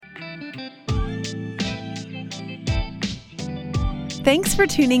Thanks for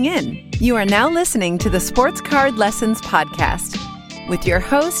tuning in. You are now listening to the Sports Card Lessons Podcast with your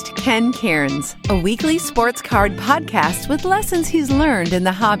host, Ken Cairns, a weekly sports card podcast with lessons he's learned in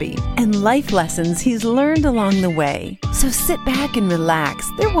the hobby and life lessons he's learned along the way. So sit back and relax.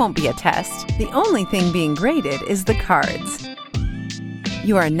 There won't be a test. The only thing being graded is the cards.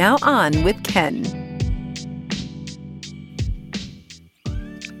 You are now on with Ken.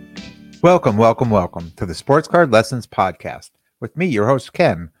 Welcome to the Sports Card Lessons Podcast. With me, your host,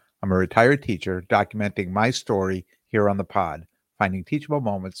 Ken. I'm a retired teacher documenting my story here on the pod, finding teachable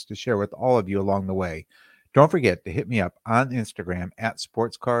moments to share with all of you along the way. Don't forget to hit me up on Instagram at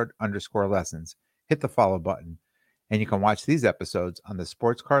sportscard_lessons. Hit the follow button, and you can watch these episodes on the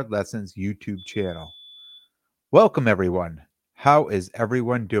Sports Card Lessons YouTube channel. Welcome, everyone. How is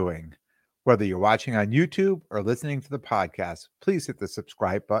everyone doing? Whether you're watching on YouTube or listening to the podcast, please hit the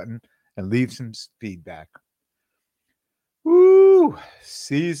subscribe button and leave some feedback. Woo!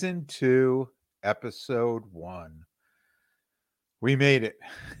 Season 2, Episode 1. We made it.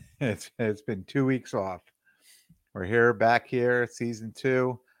 It's been 2 weeks off. We're back here, Season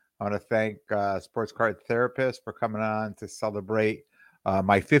 2. I want to thank Sports Card Therapist for coming on to celebrate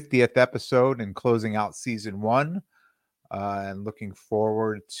my 50th episode and closing out Season 1. And looking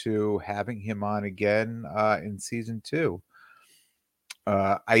forward to having him on again in Season 2.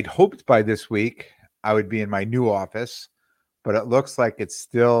 I'd hoped by this week I would be in my new office, but it looks like it's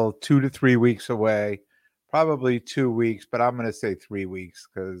still 2 to 3 weeks away, probably 2 weeks, but I'm going to say 3 weeks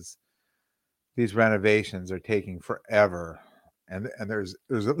because these renovations are taking forever. And there's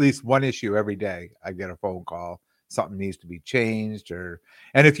at least one issue every day. I get a phone call, something needs to be changed, and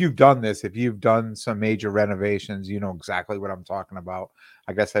if you've done this, if you've done some major renovations, you know exactly what I'm talking about.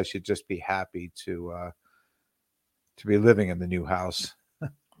 I guess I should just be happy to be living in the new house.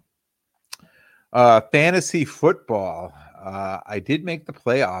 Fantasy football. I did make the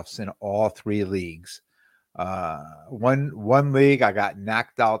playoffs in all 3 leagues. One league I got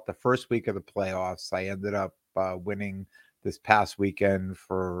knocked out the first week of the playoffs. I ended up winning this past weekend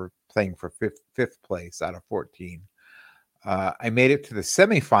for playing for fifth place out of 14. I made it to the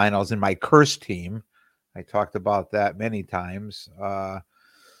semifinals in my cursed team. I talked about that many times.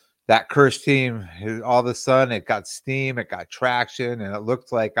 That cursed team, all of a sudden, it got steam, it got traction, and it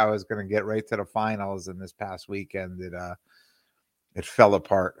looked like I was going to get right to the finals. And this past weekend, it fell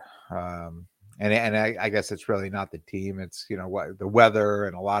apart. And I guess it's really not the team; it's what the weather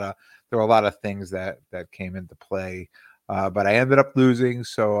and there were a lot of things that came into play. But I ended up losing,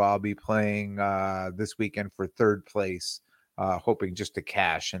 so I'll be playing this weekend for third place, hoping just to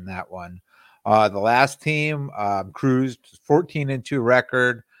cash in that one. The last team cruised 14-2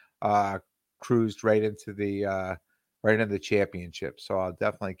 record. Cruised right into the championship. So I'll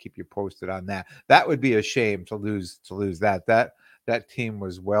definitely keep you posted on that. That would be a shame to lose that. That team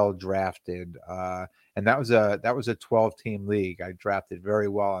was well drafted, and that was a 12-team league. I drafted very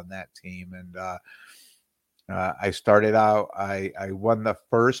well on that team, and I started out. I won the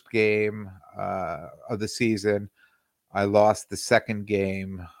first game of the season. I lost the second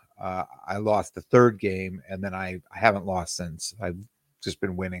game. I lost the third game, and then I haven't lost since. I've just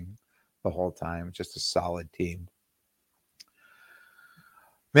been winning the whole time. Just a solid team.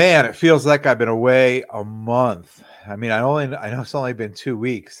 Man, it feels like I've been away a month. I mean, I know it's only been 2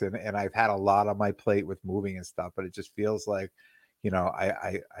 weeks, and I've had a lot on my plate with moving and stuff, but it just feels like,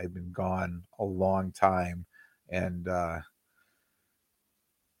 I've been gone a long time, and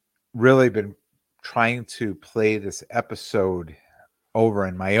really been trying to play this episode over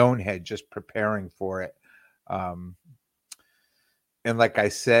in my own head, just preparing for it. And like I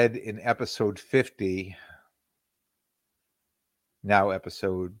said in episode 50,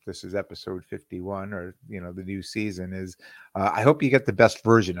 this is episode 51, or, the new season is, I hope you get the best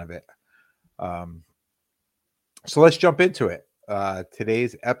version of it. So let's jump into it.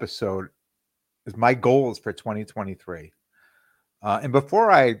 Today's episode is my goals for 2023. And before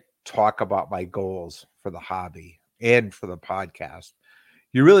I talk about my goals for the hobby and for the podcast,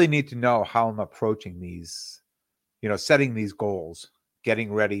 you really need to know how I'm approaching these, setting these goals,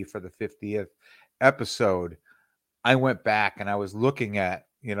 getting ready for the 50th episode. I went back and I was looking at,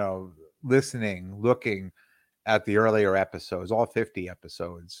 looking at the earlier episodes, all 50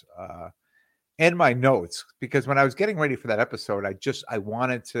 episodes, and my notes, because when I was getting ready for that episode, I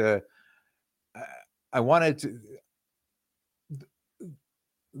wanted to,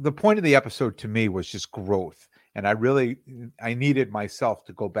 the point of the episode to me was just growth. And I needed myself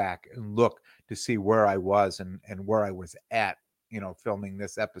to go back and look to see where I was and where I was at, filming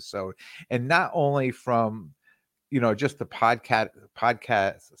this episode. And not only from, just the podcast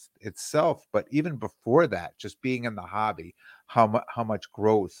itself, but even before that, just being in the hobby, how much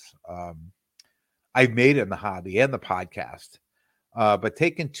growth I've made in the hobby and the podcast. But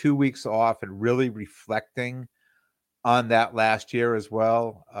taking 2 weeks off and really reflecting on that last year as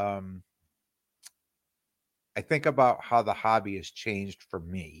well, I think about how the hobby has changed for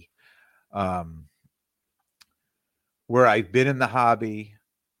me. Where I've been in the hobby,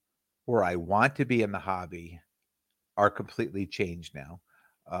 where I want to be in the hobby, are completely changed now.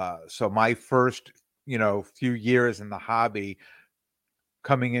 So my first, few years in the hobby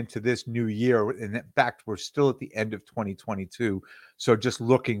coming into this new year, and in fact, we're still at the end of 2022. So just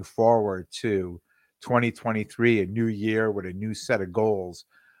looking forward to 2023, a new year with a new set of goals.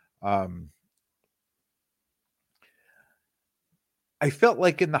 I felt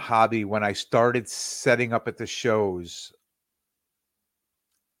like in the hobby when I started setting up at the shows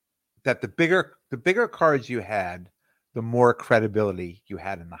that the bigger cards you had, the more credibility you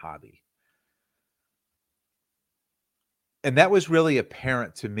had in the hobby. And that was really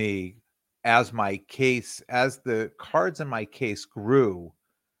apparent to me as the cards in my case grew,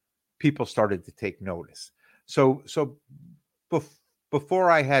 people started to take notice. So before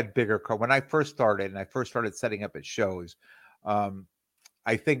I had bigger cards, when I first started setting up at shows,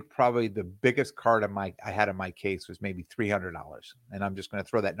 I think probably the biggest card I had in my case was maybe $300. And I'm just going to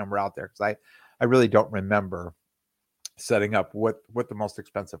throw that number out there because I really don't remember setting up what the most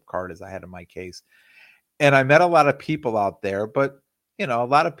expensive card is I had in my case. And I met a lot of people out there, but a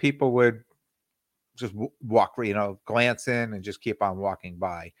lot of people would just walk, glance in and just keep on walking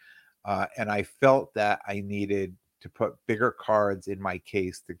by. And I felt that I needed to put bigger cards in my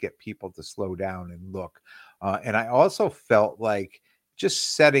case to get people to slow down and look. And I also felt like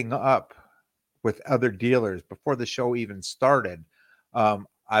just setting up with other dealers before the show even started,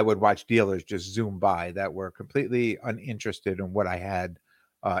 I would watch dealers just zoom by that were completely uninterested in what I had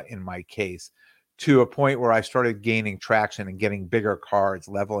in my case, to a point where I started gaining traction and getting bigger cards,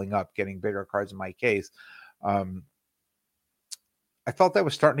 leveling up, getting bigger cards in my case. I felt that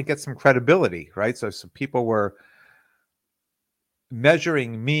was starting to get some credibility, right? So some people were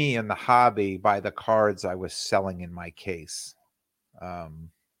measuring me in the hobby by the cards I was selling in my case.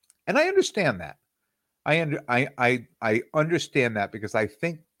 And I understand that. I understand that because I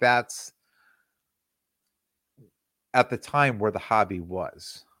think that's at the time where the hobby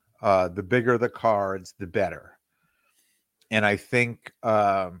was. The bigger the cards, the better. And I think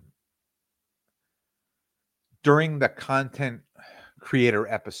during the content creator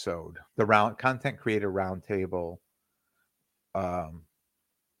episode, the content creator roundtable,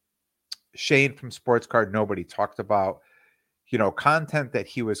 Shane from Sports Card Nobody talked about, content that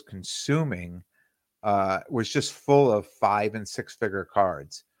he was consuming was just full of 5 and 6 figure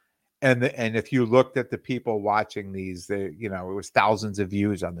cards. And if you looked at the people watching these, it was thousands of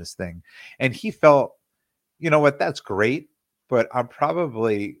views on this thing. And he felt, you know what, that's great, but I'm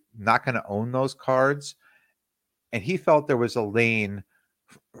probably not going to own those cards. And he felt there was a lane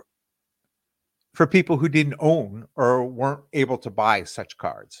for people who didn't own or weren't able to buy such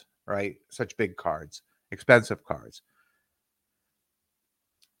cards, right? Such big cards, expensive cards.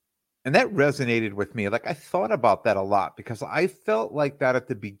 And that resonated with me. Like, I thought about that a lot because I felt like that at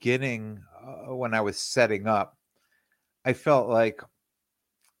the beginning when I was setting up. I felt like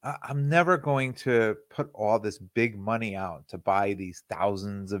I'm never going to put all this big money out to buy these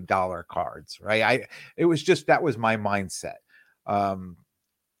thousands of dollar cards, right? It was just, that was my mindset.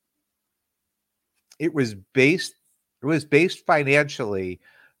 It was based financially,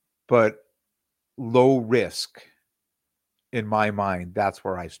 but low risk. In my mind, that's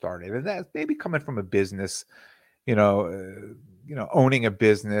where I started. And that's maybe coming from a business, owning a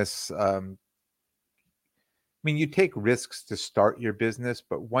business. I mean, you take risks to start your business,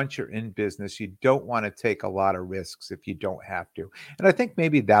 but once you're in business, you don't want to take a lot of risks if you don't have to. And I think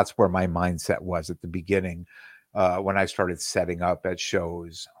maybe that's where my mindset was at the beginning when I started setting up at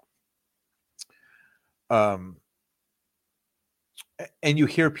shows. And you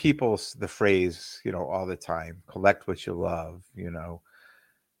hear the phrase, all the time, collect what you love, the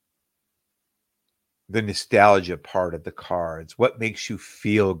nostalgia part of the cards, what makes you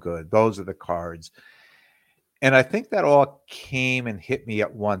feel good. Those are the cards. And I think that all came and hit me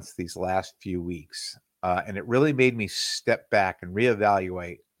at once these last few weeks. And it really made me step back and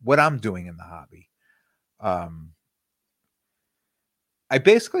reevaluate what I'm doing in the hobby. I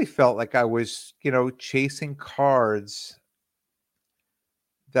basically felt like I was, chasing cards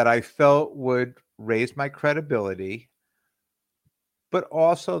that I felt would raise my credibility, but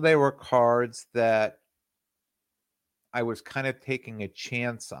also they were cards that I was kind of taking a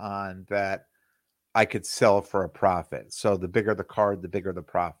chance on that I could sell for a profit. So the bigger the card, the bigger the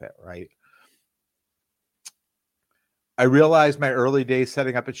profit, right? I realized my early days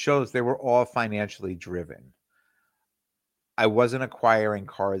setting up at shows, they were all financially driven. I wasn't acquiring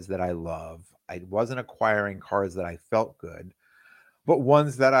cards that I love. I wasn't acquiring cards that I felt good, but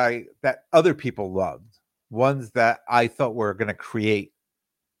ones that other people loved, ones that I thought were going to create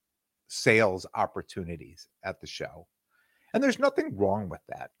sales opportunities at the show. And there's nothing wrong with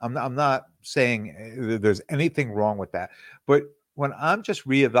that. I'm not saying there's anything wrong with that. But when I'm just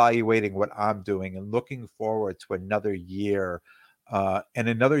reevaluating what I'm doing and looking forward to another year and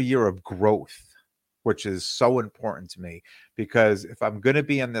another year of growth, which is so important to me, because if I'm going to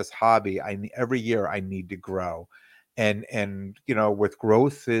be in this hobby, every year I need to grow. And with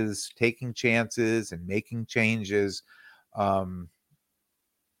growth is taking chances and making changes.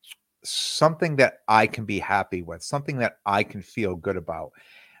 Something that I can be happy with, something that I can feel good about.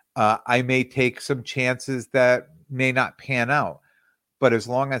 I may take some chances that may not pan out, but as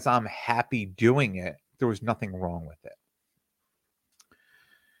long as I'm happy doing it, there was nothing wrong with it.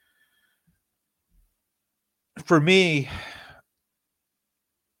 For me,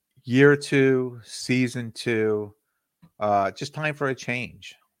 year 2, season 2, just time for a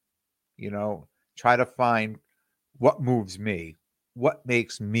change. Try to find what moves me, what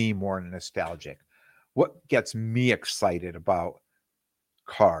makes me more nostalgic, what gets me excited about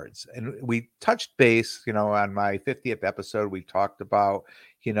cards. And we touched base, on my 50th episode, we talked about,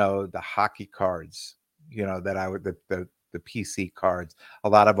 the hockey cards, that I would, the PC cards, a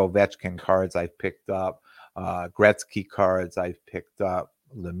lot of Ovechkin cards I've picked up, Gretzky cards I've picked up,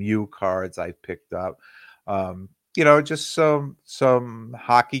 Lemieux cards I've picked up, just some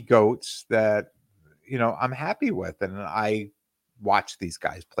hockey goats that, I'm happy with. And I watch these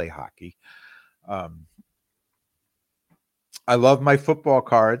guys play hockey. I love my football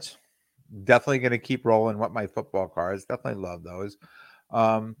cards. Definitely going to keep rolling with my football cards. Definitely love those.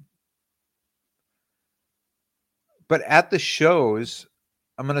 But at the shows,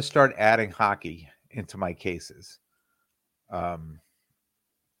 I'm going to start adding hockey into my cases. And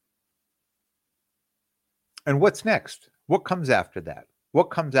what's next? What comes after that? What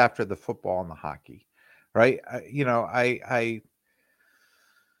comes after the football and the hockey? Right?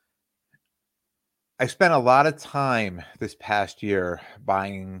 I spent a lot of time this past year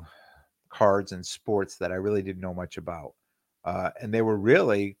buying cards and sports that I really didn't know much about. And they were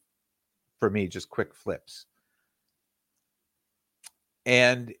really, for me, just quick flips.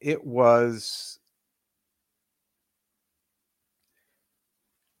 And it was,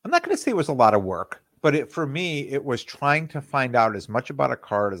 I'm not going to say it was a lot of work, but for me, it was trying to find out as much about a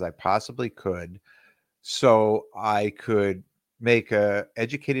card as I possibly could so I could make a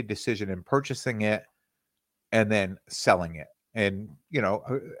educated decision in purchasing it and then selling it. And,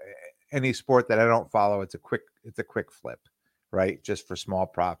 any sport that I don't follow, it's a quick flip, right? Just for small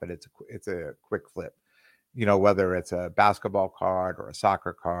profit. It's a quick flip, whether it's a basketball card or a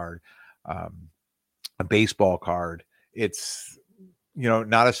soccer card, a baseball card. It's,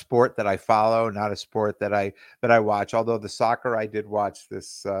 not a sport that I follow, not a sport that I watch. Although the soccer, I did watch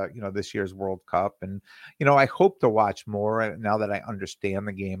this, this year's World Cup, and I hope to watch more now that I understand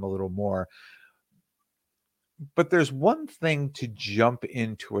the game a little more. But there's one thing to jump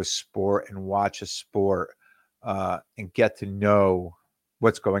into a sport and watch a sport and get to know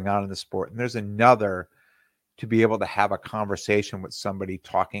what's going on in the sport, and there's another to be able to have a conversation with somebody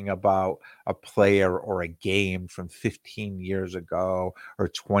talking about a player or a game from 15 years ago or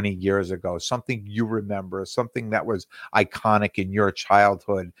 20 years ago, something you remember, something that was iconic in your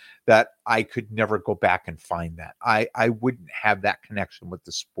childhood that I could never go back and find that. I wouldn't have that connection with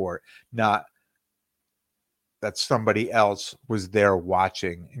the sport, not that somebody else was there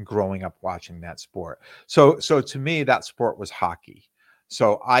watching and growing up watching that sport. So to me, that sport was hockey.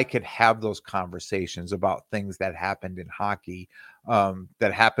 So I could have those conversations about things that happened in hockey,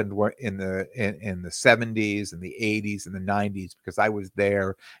 that happened in the 70s and the 80s and the 90s, because I was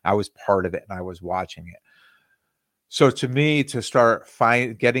there, I was part of it, and I was watching it. So to me, to start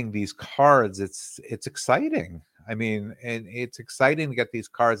getting these cards, it's exciting. I mean, and it's exciting to get these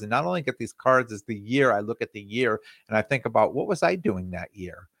cards, and not only get these cards as the year. I look at the year and I think about, what was I doing that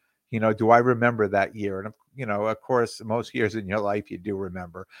year? Do I remember that year? And of course, most years in your life you do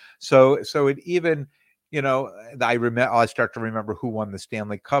remember. So it even, I start to remember who won the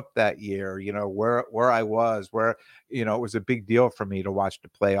Stanley Cup that year. Where I was, where it was a big deal for me to watch the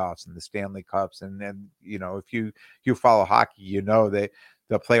playoffs and the Stanley Cups. And then if you follow hockey, the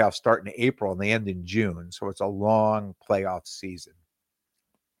playoffs start in April and they end in June, so it's a long playoff season.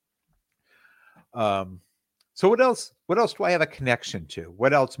 So what else do I have a connection to?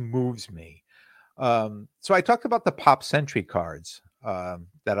 What else moves me? So I talked about the Pop Century cards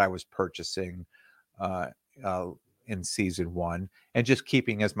that I was purchasing in season 1 and just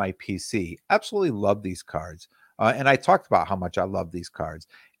keeping as my PC. Absolutely love these cards. And I talked about how much I love these cards.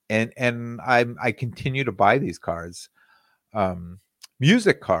 And I continue to buy these cards.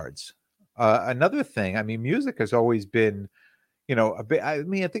 Music cards. Another thing, I mean, music has always been, a bit, I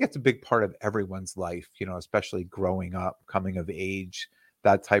mean, I think it's a big part of everyone's life, especially growing up, coming of age,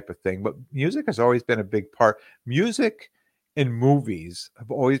 that type of thing. But music has always been a big part. Music and movies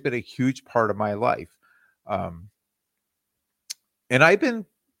have always been a huge part of my life. And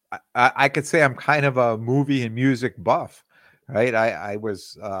I could say I'm kind of a movie and music buff, right? I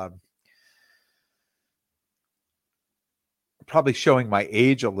was probably showing my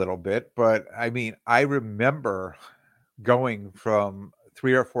age a little bit, but I mean, I remember going from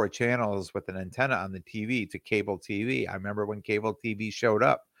 3 or 4 channels with an antenna on the TV to cable TV. I remember when cable TV showed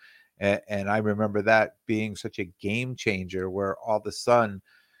up, and I remember that being such a game changer where all of a sudden,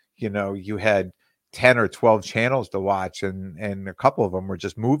 you had 10 or 12 channels to watch, and a couple of them were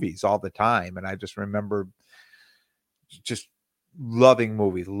just movies all the time. And I just remember just loving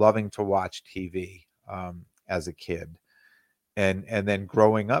movies, loving to watch TV as a kid. And then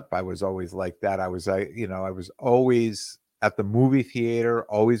growing up, I was always like that. I was always at the movie theater,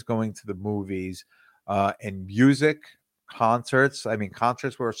 always going to the movies, and music, concerts. I mean,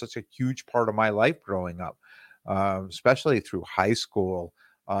 concerts were such a huge part of my life growing up, especially through high school,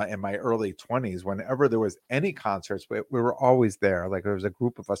 in my early 20s. Whenever there was any concerts, we were always there. Like there was a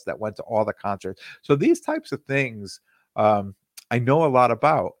group of us that went to all the concerts. So these types of things, I know a lot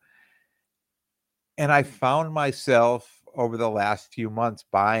about. And I found myself over the last few months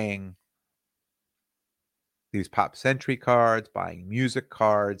buying these Pop Century cards, buying music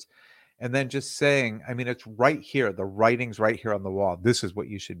cards, and then just saying, I mean, it's right here. The writing's right here on the wall. This is what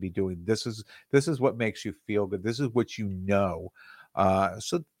you should be doing. This is what makes you feel good. This is what you know.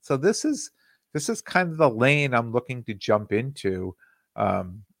 So this is kind of the lane I'm looking to jump into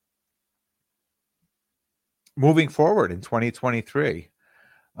moving forward in 2023.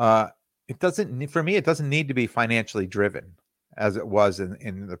 It doesn't need to be financially driven as it was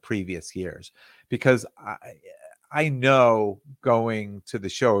in the previous years, because I know going to the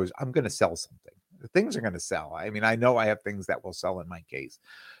shows, I'm going to sell something. Things are going to sell. I mean, I know I have things that will sell in my case.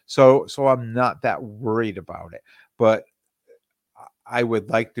 So I'm not that worried about it, but I would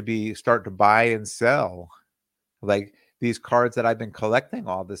like to start to buy and sell like these cards that I've been collecting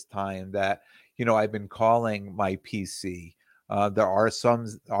all this time that, I've been calling my PC. There are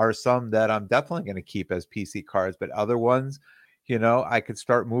some that I'm definitely going to keep as PC cards, but other ones, I could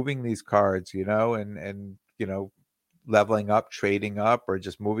start moving these cards, and leveling up, trading up, or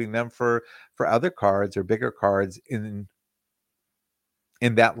just moving them for other cards or bigger cards in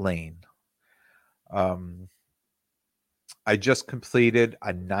that lane. I just completed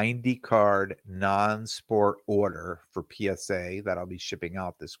a 90 card non-sport order for PSA that I'll be shipping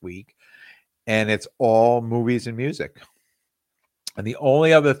out this week, and it's all movies and music. And the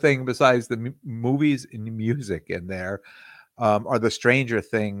only other thing besides the movies and music in there are the Stranger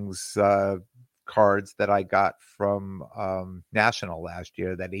Things cards that I got from National last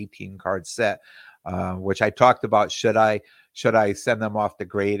year, that 18 card set, which I talked about. Should I send them off to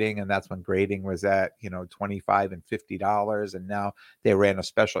grading? And that's when grading was at, $25 and $50. And now they ran a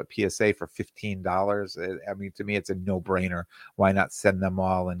special at PSA for $15. I mean, to me, it's a no brainer. Why not send them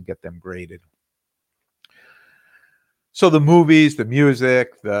all and get them graded? So the movies, the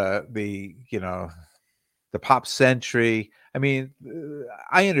music, the Pop Century. I mean,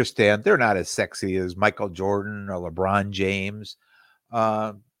 I understand they're not as sexy as Michael Jordan or LeBron James,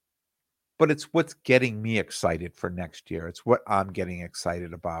 but it's what's getting me excited for next year. It's what I'm getting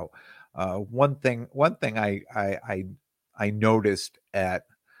excited about. One thing I noticed at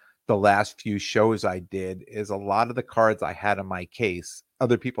the last few shows I did is a lot of the cards I had in my case,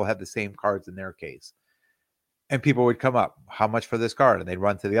 other people had the same cards in their case. And people would come up, how much for this card? And they'd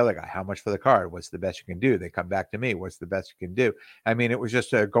run to the other guy, how much for the card? What's the best you can do? They come back to me, what's the best you can do? I mean, it was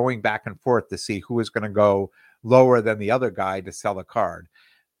just going back and forth to see who was going to go lower than the other guy to sell a card.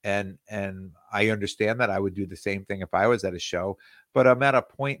 And I understand that I would do the same thing if I was at a show, but I'm at a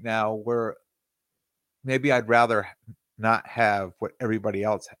point now where maybe I'd rather not have what everybody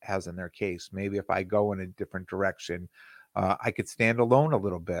else has in their case. Maybe if I go in a different direction, I could stand alone a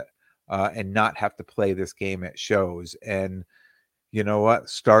little bit. And not have to play this game at shows, and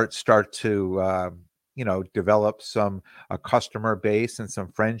start to develop a customer base and some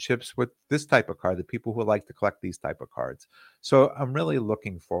friendships with this type of card, the people who like to collect these type of cards. So I'm really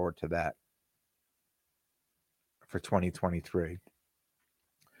looking forward to that for 2023.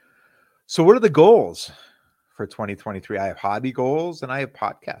 So what are the goals for 2023? I have hobby goals and I have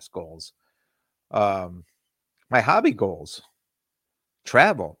podcast goals. my hobby goals,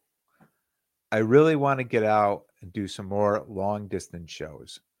 travel. I really want to get out and do some more long distance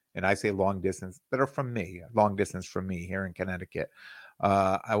shows. And I say long distance that are from me, long distance from me here in Connecticut.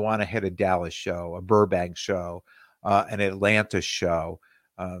 I want to hit a Dallas show, a Burbank show, an Atlanta show.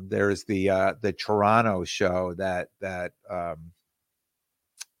 There's the Toronto show that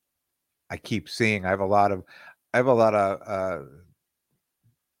I keep seeing. I have a lot of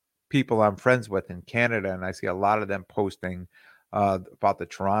people I'm friends with in Canada, and I see a lot of them posting about the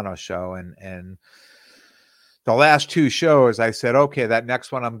Toronto show. And the last two shows, I said, okay, that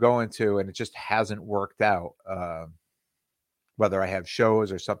next one I'm going to, and it just hasn't worked out. Whether I have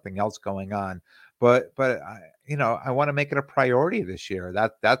shows or something else going on, but I want to make it a priority this year.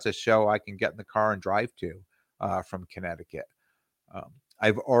 That's a show I can get in the car and drive to from Connecticut.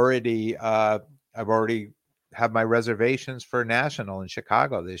 I've already have my reservations for National in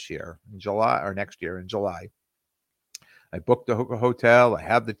Chicago this year in July, or next year in July. I booked the hotel. I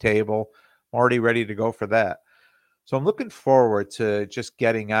have the table. I'm already ready to go for that. So I'm looking forward to just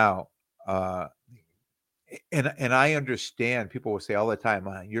getting out. And I understand people will say all the time,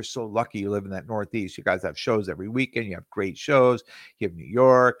 you're so lucky you live in that Northeast. You guys have shows every weekend. You have great shows. You have New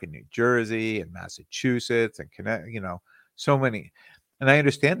York and New Jersey and Massachusetts and Connecticut, so many. And I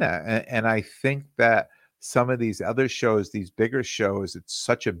understand that. And I think that some of these other shows, these bigger shows, it's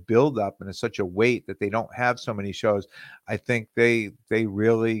such a buildup and it's such a weight that they don't have so many shows. I think they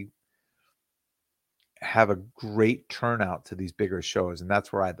really have a great turnout to these bigger shows. And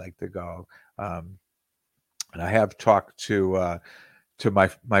that's where I'd like to go. And I have talked to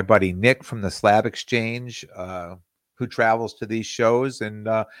my buddy Nick from the Slab Exchange, who travels to these shows, and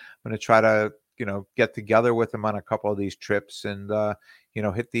I'm going to try to get together with him on a couple of these trips and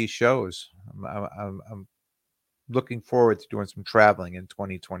hit these shows. I'm looking forward to doing some traveling in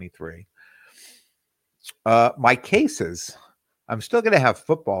 2023. My cases, I'm still going to have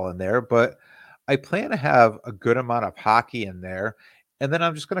football in there, but I plan to have a good amount of hockey in there, and then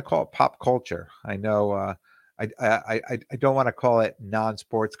I'm just going to call it pop culture. I know. I don't want to call it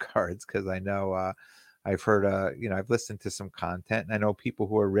non-sports cards because I know I've heard I've listened to some content, and I know people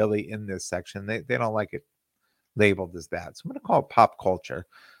who are really in this section, they don't like it labeled as that. So I'm going to call it pop culture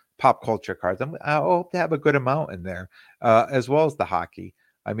cards. I hope to have a good amount in there, as well as the hockey.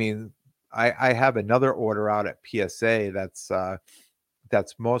 I mean, I have another order out at PSA that's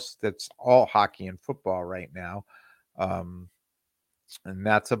all hockey and football right now, and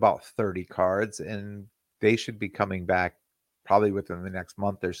that's about 30 cards, and they should be coming back probably within the next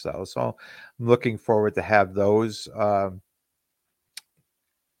month or so. So I'm looking forward to have those.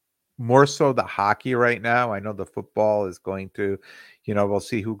 More so the hockey right now. I know the football is going to, we'll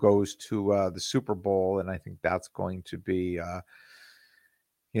see who goes to the Super Bowl, and I think that's going to be,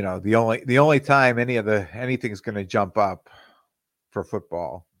 the only time anything's going to jump up for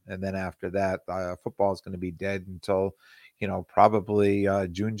football. And then after that, football is going to be dead until, probably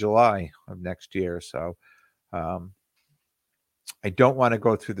June, July of next year. So I don't want to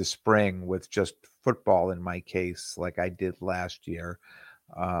go through the spring with just football in my case like I did last year.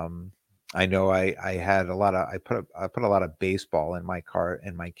 I know I had I put a lot of baseball in my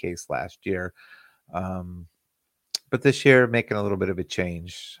case last year. But this year, making a little bit of a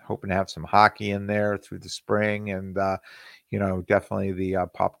change, hoping to have some hockey in there through the spring, and definitely the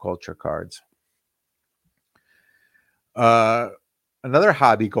pop culture cards. Another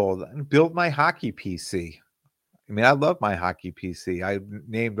hobby goal: build my hockey PC. I mean, I love my hockey PC. I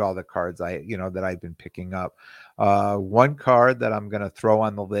named all the cards that I've been picking up. One card that I'm going to throw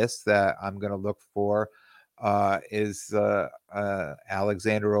on the list that I'm going to look for is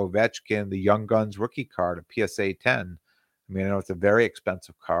Alexander Ovechkin, the Young Guns rookie card, a PSA 10. I mean, I know it's a very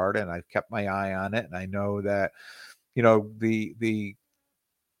expensive card, and I've kept my eye on it, and I know that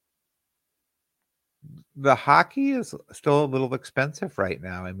the hockey is still a little expensive right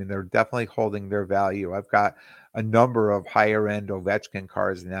now. I mean, they're definitely holding their value. I've got a number of higher end Ovechkin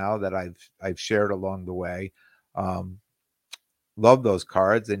cards now that I've shared along the way. Love those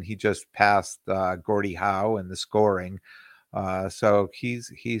cards, and he just passed Gordie Howe in the scoring. So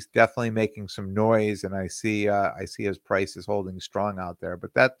he's definitely making some noise, and I see his price is holding strong out there.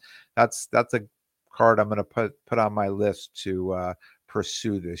 But that's a card I'm going to put on my list to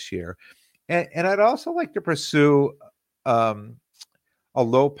pursue this year. And I'd also like to pursue a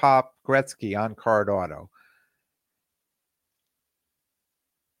low pop Gretzky on card auto.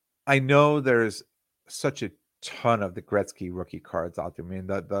 I know there's such a ton of the Gretzky rookie cards out there. I mean,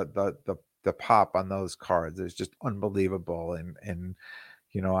 the pop on those cards is just unbelievable. And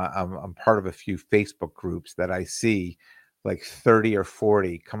I'm part of a few Facebook groups that I see like 30 or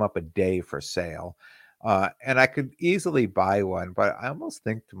 40 come up a day for sale. And I could easily buy one, but I almost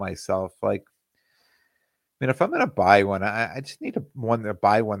think to myself, like, I mean, if I'm going to buy one, I just need one to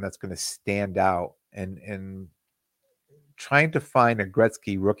buy one that's going to stand out. And trying to find a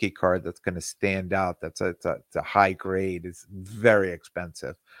Gretzky rookie card that's going to stand out, it's a high grade, is very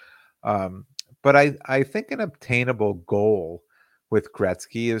expensive. But I think an obtainable goal with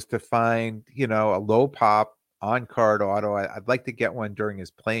Gretzky is to find, a low pop on card auto. I'd like to get one during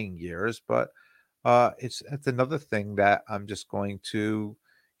his playing years, but it's another thing that I'm just going to,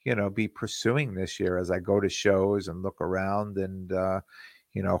 be pursuing this year as I go to shows and look around and,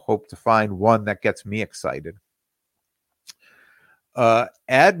 hope to find one that gets me excited.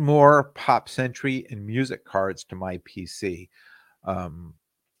 Add more Pop Century and music cards to my PC.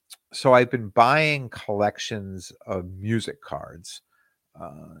 So I've been buying collections of music cards.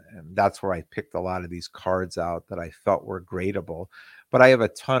 And that's where I picked a lot of these cards out that I felt were gradable. But I have a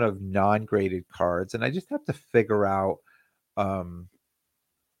ton of non-graded cards, and I just have to figure out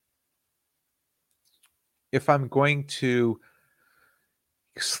if I'm going to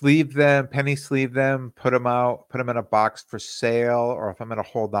penny sleeve them, put them in a box for sale, or if I'm going to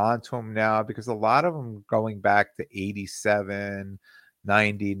hold on to them now, because a lot of them going back to 87,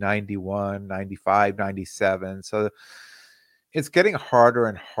 90, 91, 95, 97. So it's getting harder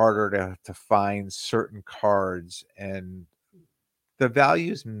and harder to find certain cards, and the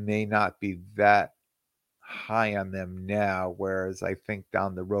values may not be that high on them now, whereas I think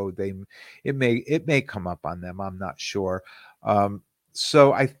down the road it may come up on them. I'm not sure.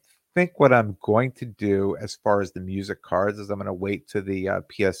 So I think what I'm going to do as far as the music cards is I'm going to wait till the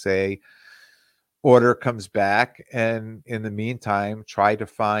PSA order comes back, and in the meantime try to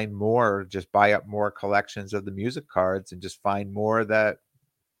find more, just buy up more collections of the music cards and just find more that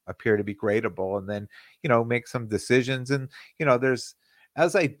appear to be gradable, and then make some decisions. And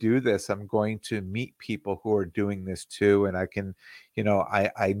as I do this, I'm going to meet people who are doing this too, and I can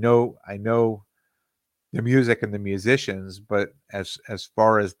I know the music and the musicians, but as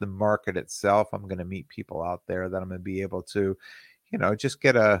far as the market itself, I'm going to meet people out there that I'm going to be able to just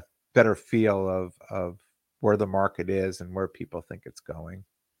get a better feel of where the market is and where people think it's going.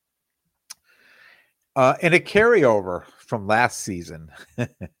 And a carryover from last season.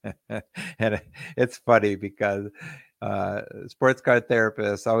 And it's funny because sports card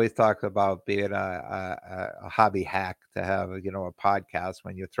therapists always talk about being a hobby hack to have a podcast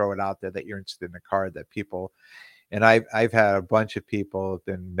when you throw it out there that you're interested in a card that people, and I've had a bunch of people have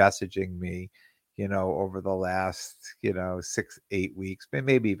been messaging me over the last 6-8 weeks,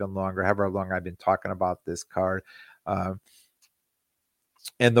 maybe even longer, however long I've been talking about this card.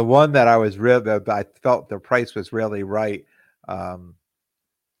 And the one that I felt the price was really right.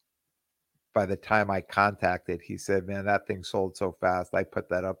 By the time I contacted, he said, "Man, that thing sold so fast. I put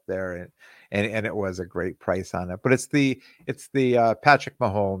that up there, and it was a great price on it." But it's the Patrick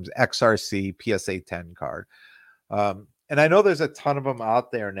Mahomes XRC PSA 10 card, and I know there's a ton of them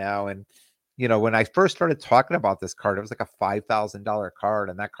out there now. And when I first started talking about this card, it was like a $5,000 card,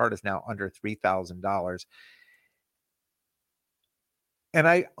 and that card is now under $3,000. And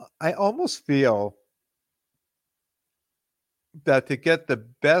I almost feel that to get the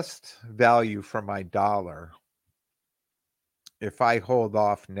best value for my dollar, if I hold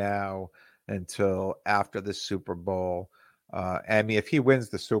off now until after the Super Bowl, I mean, if he wins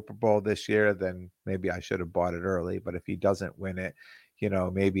the Super Bowl this year, then maybe I should have bought it early. But if he doesn't win it,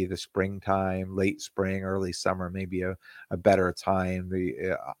 maybe the springtime, late spring, early summer, maybe a better time,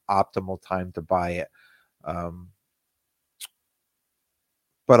 the optimal time to buy it.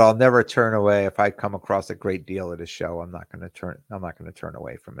 But I'll never turn away if I come across a great deal at a show. I'm not going to turn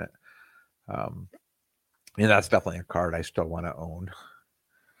away from it. And that's definitely a card I still want to own.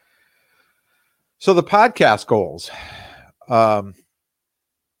 So the podcast goals. After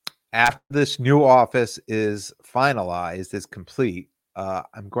this new office is finalized, is complete,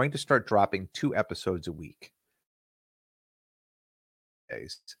 I'm going to start dropping 2 episodes a week.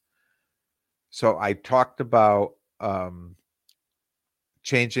 So I talked about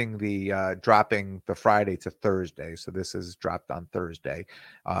changing dropping the Friday to Thursday. So this is dropped on Thursday.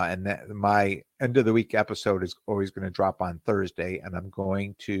 And my end of the week episode is always going to drop on Thursday. And I'm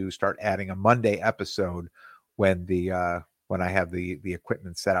going to start adding a Monday episode when I have the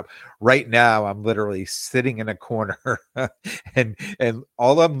equipment set up. Right now, I'm literally sitting in a corner and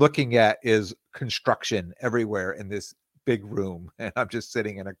all I'm looking at is construction everywhere in this big room, and I'm just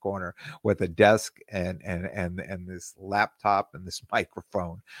sitting in a corner with a desk and this laptop and this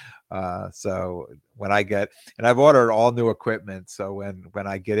microphone. So when I get, and I've ordered all new equipment, so when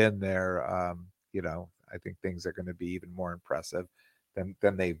I get in there, I think things are going to be even more impressive than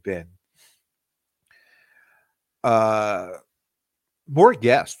they've been. more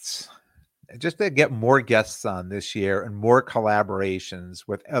guests, just to get more guests on this year and more collaborations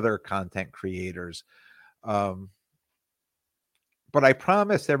with other content creators. But I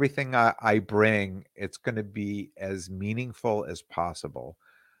promise everything I bring, it's going to be as meaningful as possible.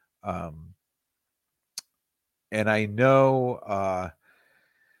 And I know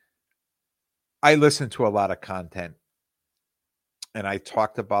I listen to a lot of content, and I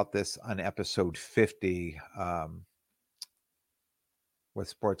talked about this on episode 50 with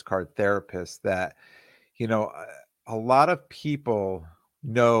Sports Card Therapist, that, you know, a lot of people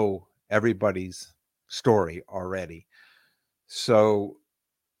know everybody's story already. So,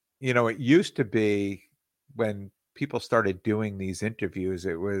 you know, it used to be when people started doing these interviews,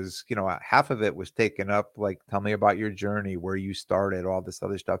 it was, you know, half of it was taken up, like, tell me about your journey, where you started, all this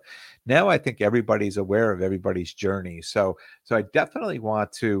other stuff. Now I think everybody's aware of everybody's journey. So I definitely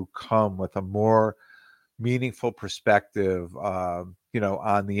want to come with a more meaningful perspective, you know,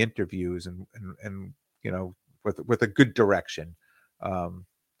 on the interviews, and you know, with a good direction,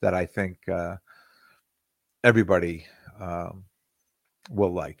 that I think everybody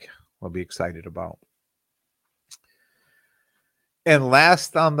will be excited about. And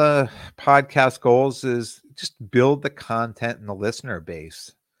last on the podcast goals is just build the content and the listener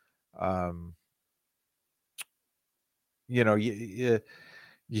base. You know, you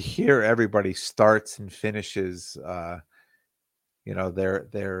hear everybody starts and finishes, you know,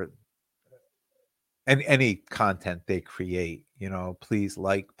 their and any content they create, you know, please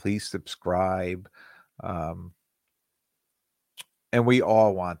like, please subscribe. And we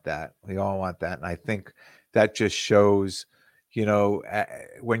all want that. We all want that. And I think that just shows, you know,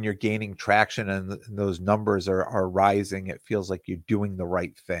 when you're gaining traction and those numbers are rising, it feels like you're doing the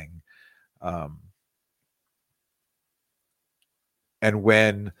right thing. And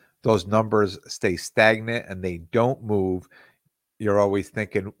when those numbers stay stagnant and they don't move, you're always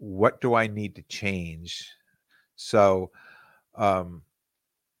thinking, what do I need to change? So,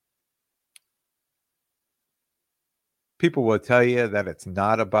 people will tell you that it's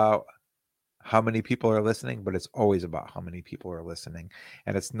not about how many people are listening, but it's always about how many people are listening.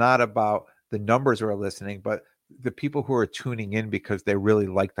 And it's not about the numbers who are listening, but the people who are tuning in because they really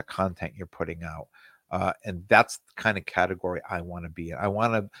like the content you're putting out. And that's the kind of category I want to be in. I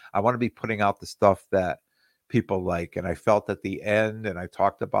want to be putting out the stuff that people like. And I felt at the end, and I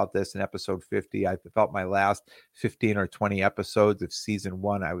talked about this in episode 50, I felt my last 15 or 20 episodes of season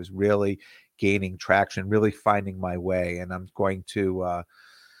 1, I was really gaining traction, really finding my way. And I'm going to,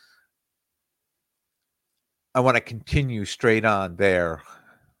 I want to continue straight on there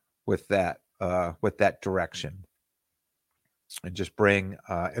with that direction, and just bring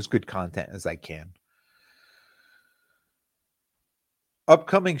as good content as I can.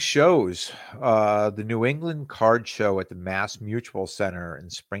 Upcoming shows, the New England Card Show at the Mass Mutual Center in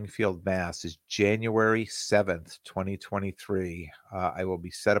Springfield, Mass. is January 7th, 2023. I will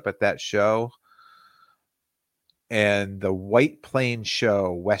be set up at that show. And the White Plains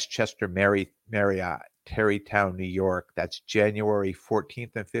Show, Westchester Marriott, Tarrytown, New York. That's January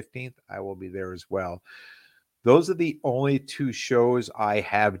 14th and 15th. I will be there as well. Those are the only 2 shows I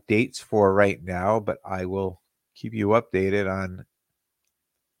have dates for right now, but I will keep you updated on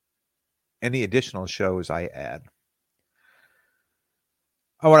any additional shows I add.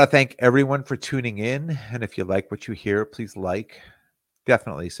 I want to thank everyone for tuning in. And if you like what you hear, please like,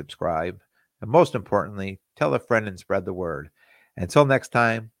 definitely subscribe. And most importantly, tell a friend and spread the word. Until next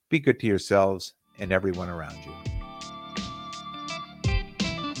time, be good to yourselves and everyone around you.